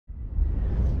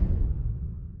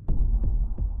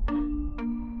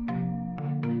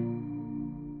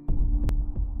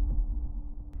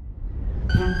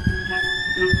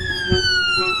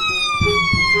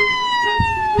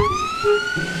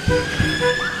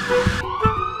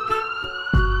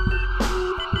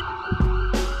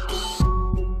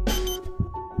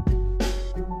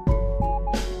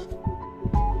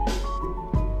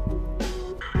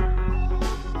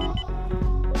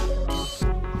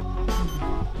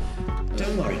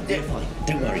Don't worry, they're fine.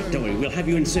 Don't worry, don't worry. We'll have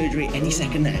you in surgery any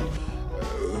second now.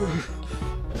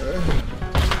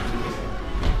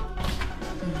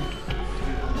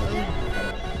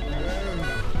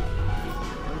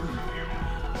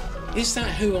 Is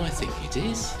that who I think it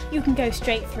is? You can go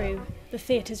straight through. The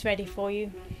theatre's ready for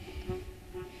you.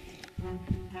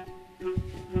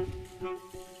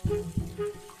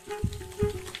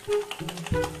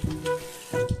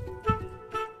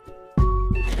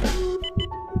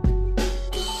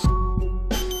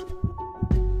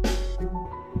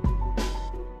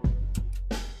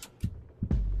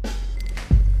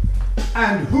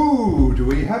 And who do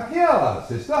we have here,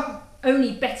 sister?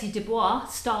 Only Betty Dubois,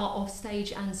 star of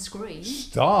stage and screen.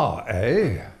 Star,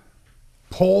 eh?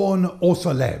 Porn or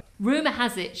celeb? Rumour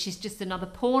has it she's just another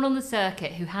pawn on the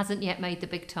circuit who hasn't yet made the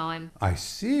big time. I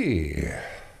see.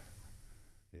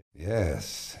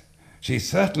 Yes, she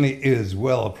certainly is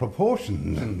well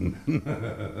proportioned.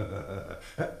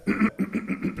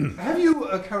 Have you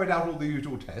carried out all the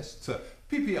usual tests?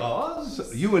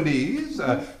 PPRs, U&Es,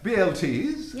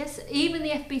 BLTs? Yes, even the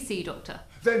FBC, Doctor.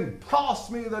 Then pass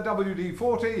me the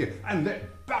WD-40 and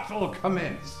let battle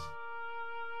commence.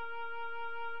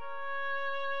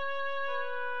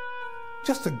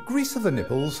 Just the grease of the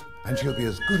nipples, and she'll be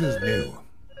as good as new.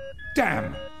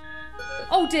 Damn!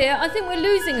 Oh dear, I think we're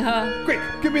losing her. Quick,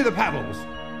 give me the paddles.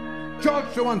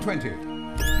 Charge to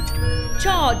 120.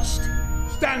 Charged.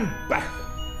 Stand back.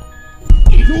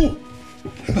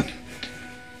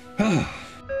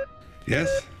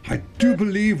 Yes, I do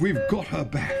believe we've got her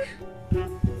back.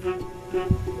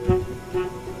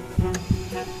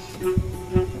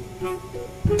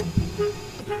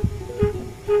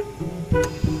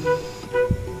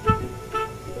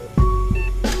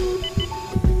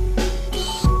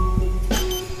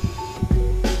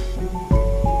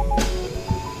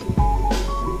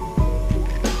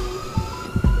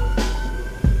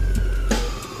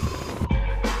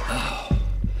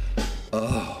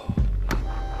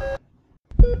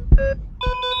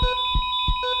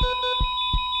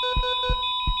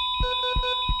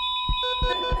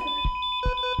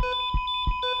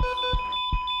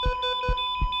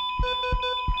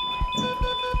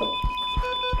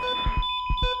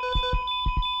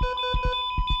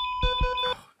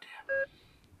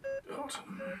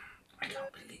 I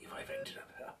can't believe I've ended up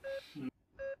here.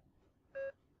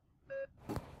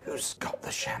 Who's got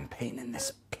the champagne in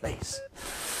this place?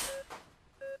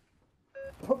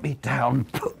 Put me down,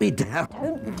 put me down.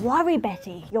 Don't worry,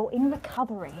 Betty. You're in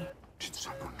recovery. Did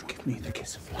someone give me the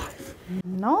kiss of life?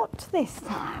 Not this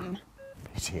time.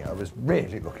 Pity, I was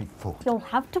really looking forward. You'll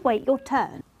have to wait your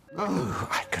turn. Oh,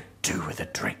 I could do with a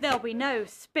drink. There'll be no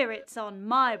spirits on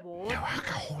my ward. No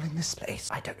alcohol in this place.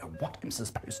 I don't know what I'm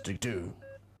supposed to do.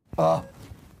 Now,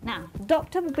 the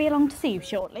doctor will be along to see you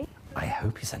shortly. I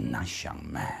hope he's a nice young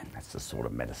man. That's the sort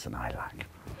of medicine I like.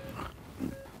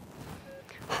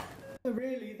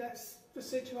 Really, that's the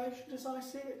situation as I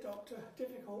see it, Doctor.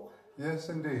 Difficult. Yes,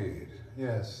 indeed.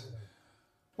 Yes.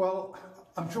 Well,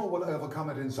 I'm sure we'll overcome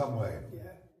it in some way. Yeah,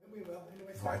 we will.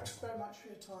 Anyway, Right. thanks very much for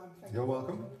your time. Thank You're you.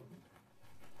 welcome.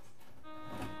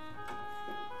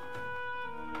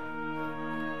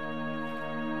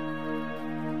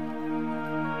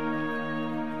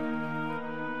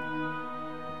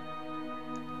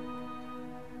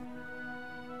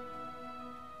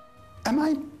 Am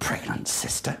I pregnant,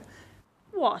 sister?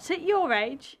 What, at your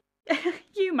age?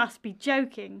 You must be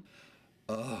joking.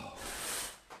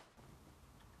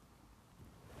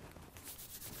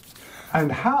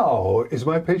 And how is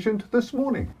my patient this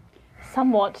morning?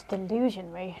 Somewhat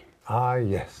delusionary. Ah,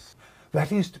 yes.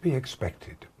 That is to be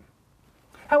expected.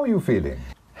 How are you feeling?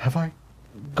 Have I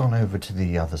gone over to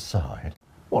the other side?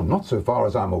 Well, not so far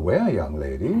as I'm aware, young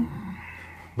lady.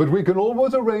 But we can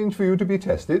always arrange for you to be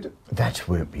tested. That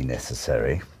won't be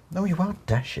necessary. Oh, you are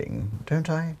dashing. Don't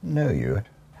I know you?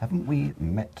 Haven't we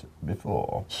met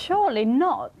before? Surely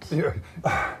not.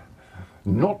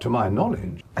 Not to my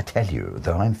knowledge. I tell you,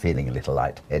 though I'm feeling a little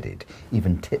light-headed,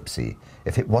 even tipsy,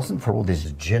 if it wasn't for all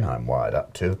this gin I'm wired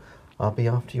up to, I'll be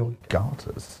after your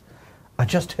garters. I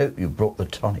just hope you brought the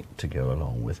tonic to go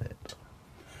along with it.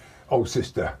 Oh,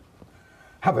 sister,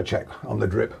 have a check on the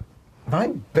drip. I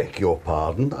beg your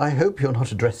pardon. I hope you're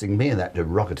not addressing me in that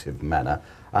derogative manner.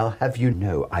 I'll have you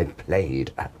know I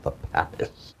played at the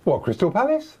Palace. What, Crystal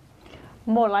Palace?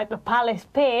 More like the Palace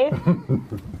Pier.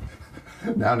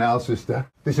 Now, sister,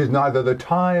 this is neither the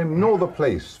time nor the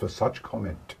place for such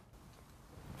comment.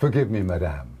 Forgive me,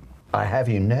 madame. I have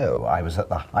you know I was at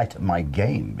the height of my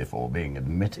game before being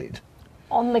admitted.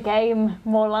 On the game,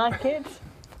 more like it.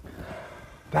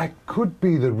 That could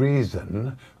be the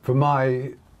reason for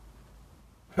my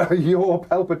Your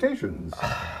palpitations.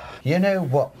 You know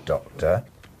what, Doctor?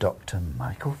 Dr.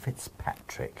 Michael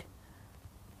Fitzpatrick.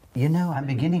 You know, I'm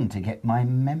beginning to get my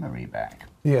memory back.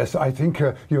 Yes, I think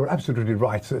you're absolutely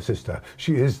right, sister.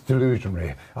 She is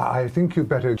delusionary. I think you'd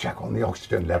better check on the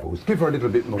oxygen levels. Give her a little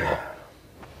bit more.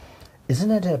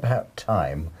 Isn't it about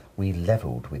time we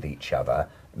levelled with each other,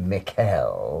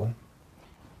 Mikhail?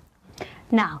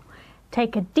 Now,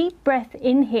 take a deep breath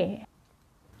in here.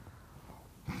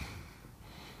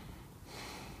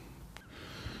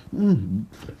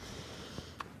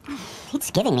 It's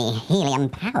giving me helium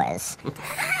powers.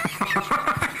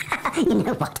 You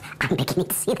know what? I'm beginning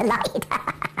to see the light.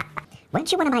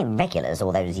 Weren't you one of my regulars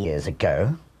all those years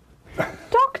ago?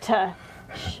 Doctor,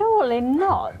 surely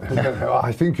not.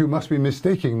 I think you must be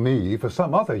mistaking me for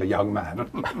some other young man.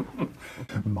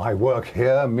 My work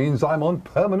here means I'm on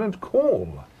permanent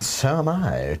call. So am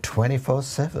I,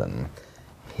 24/7.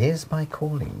 Here's my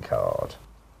calling card.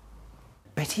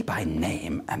 Betty by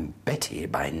name and Betty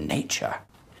by nature.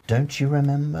 Don't you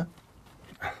remember?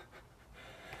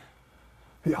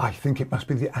 I think it must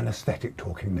be the anaesthetic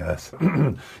talking, nurse.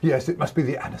 Yes, it must be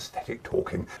the anaesthetic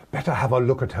talking. Better have a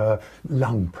look at her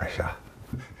lung pressure.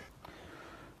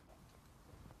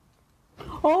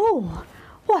 Oh,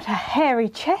 what a hairy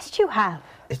chest you have.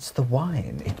 It's the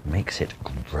wine. It makes it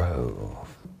grow.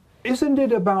 Isn't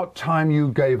it about time you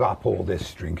gave up all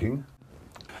this drinking?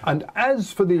 And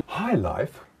as for the high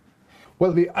life,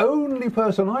 well, the only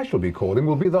person I shall be calling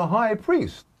will be the high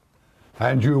priest.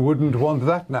 And you wouldn't want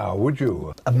that now, would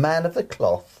you? A man of the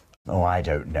cloth? Oh, I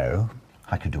don't know.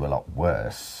 I could do a lot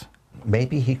worse.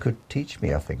 Maybe he could teach me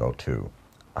a thing or two.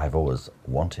 I've always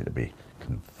wanted to be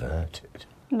converted.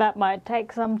 That might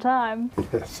take some time.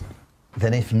 Yes.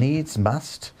 Then if needs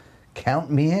must,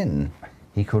 count me in.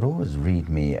 He could always read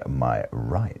me my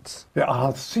rights. Yeah,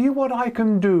 I'll see what I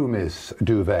can do, Miss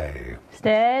Duvet.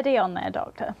 Steady on there,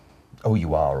 Doctor. Oh,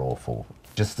 you are awful.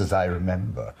 Just as I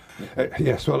remember.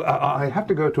 Yes, well, I have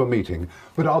to go to a meeting,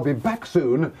 but I'll be back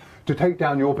soon to take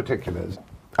down your particulars.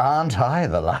 Aren't I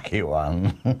the lucky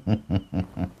one?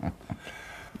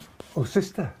 Oh,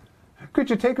 sister, could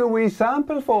you take a wee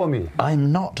sample for me?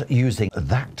 I'm not using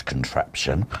that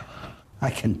contraption. I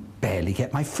can barely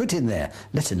get my foot in there,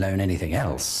 let alone anything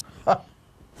else.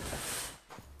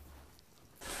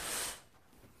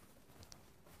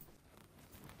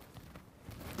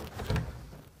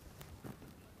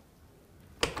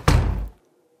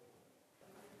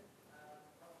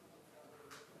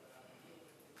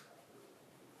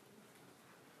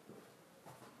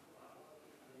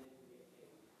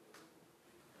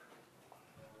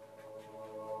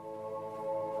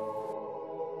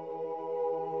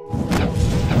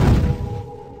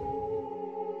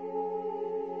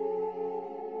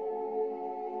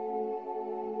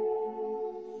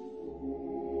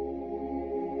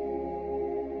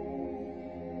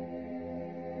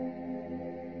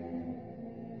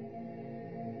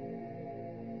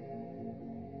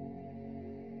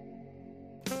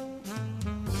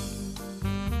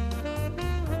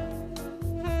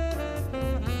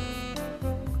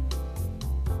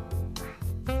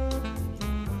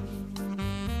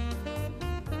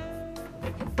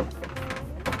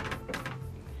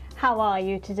 How are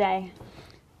you today?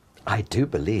 I do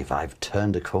believe I've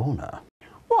turned a corner.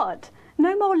 What?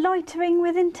 No more loitering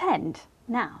with intent?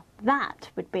 Now, that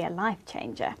would be a life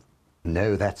changer.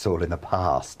 No, that's all in the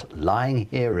past. Lying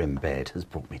here in bed has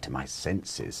brought me to my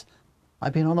senses.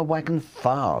 I've been on the wagon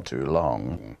far too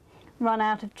long. Run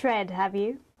out of tread, have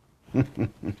you?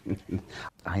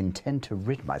 I intend to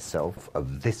rid myself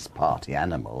of this party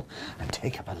animal and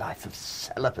take up a life of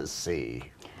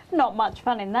celibacy. Not much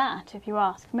fun in that, if you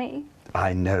ask me.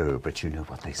 I know, but you know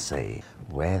what they say.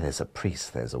 Where there's a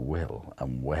priest, there's a will.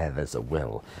 And where there's a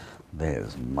will,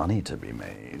 there's money to be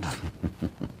made.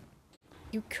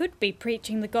 You could be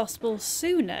preaching the gospel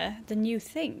sooner than you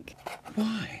think.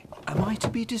 Why? Am I to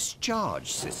be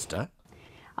discharged, sister?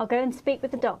 I'll go and speak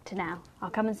with the doctor now. I'll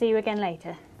come and see you again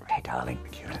later. Hey, darling.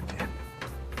 Cute, dear.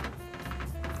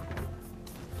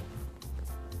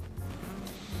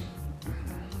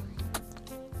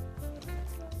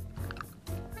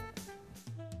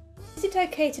 Is it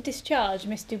okay to discharge,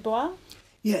 Miss Dubois?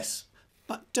 Yes,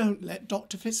 but don't let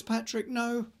Dr. Fitzpatrick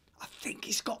know. I think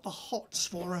he's got the hots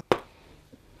for her.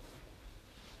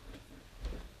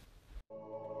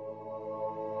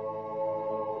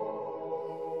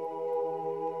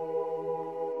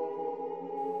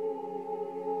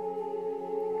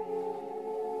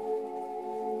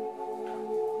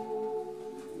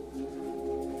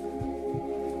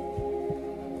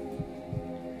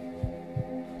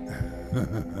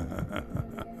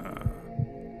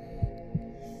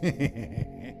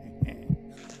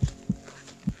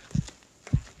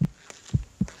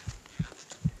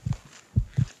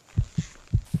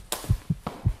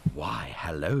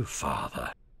 Hello,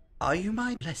 Father. Are you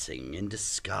my blessing in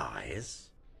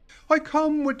disguise? I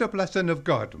come with the blessing of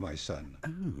God, my son.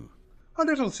 Oh. A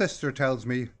little sister tells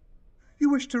me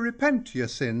you wish to repent your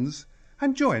sins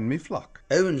and join me flock.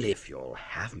 Only if you'll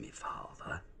have me,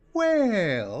 Father.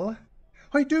 Well,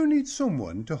 I do need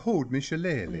someone to hold me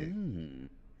shillelagh.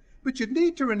 But you'd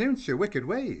need to renounce your wicked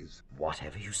ways.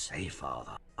 Whatever you say,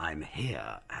 Father. I'm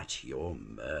here at your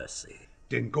mercy.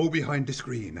 Then go behind the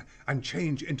screen and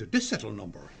change into this little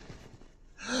number.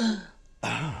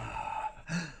 Am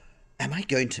I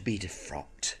going to be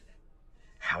defrocked?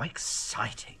 How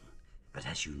exciting. But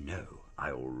as you know,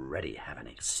 I already have an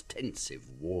extensive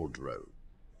wardrobe.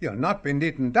 You'll not be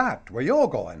needing that where you're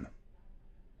going.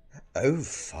 Oh,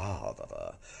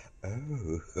 Father.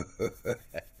 Oh.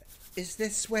 Is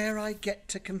this where I get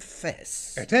to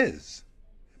confess? It is.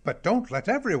 But don't let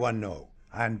everyone know.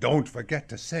 And don't forget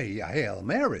to say a Hail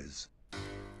Marys.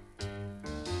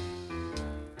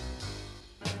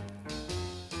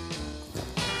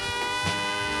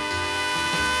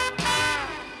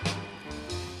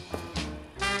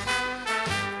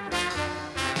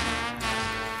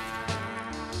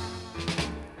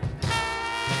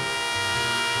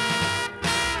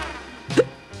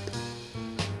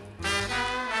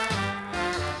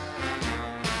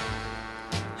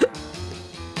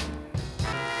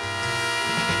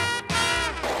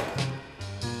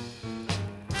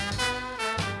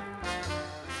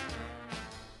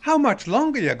 How much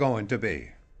longer you going to be?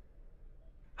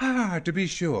 To be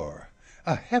sure,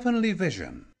 a heavenly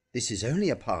vision. This is only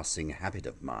a passing habit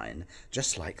of mine,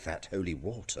 just like that holy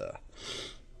water.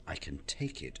 I can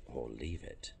take it or leave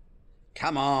it.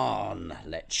 Come on,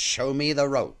 let's show me the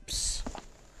ropes.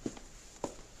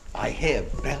 I hear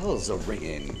bells are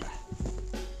ringing.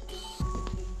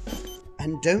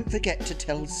 And don't forget to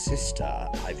tell Sister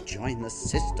I've joined the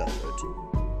sisterhood.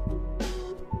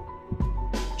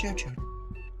 Jojo.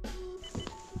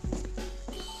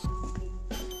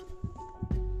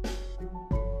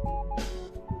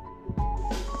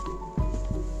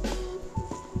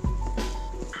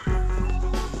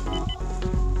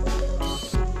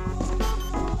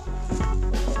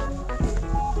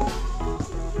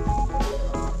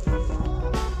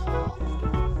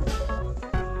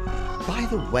 By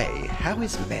the way, how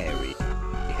is Mary?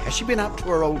 Has she been up to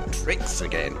her old tricks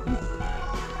again?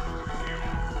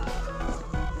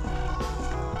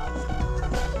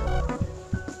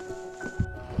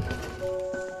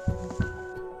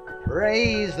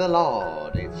 Praise the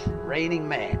Lord, it's raining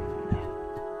men.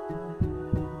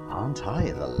 Aren't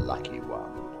I the lucky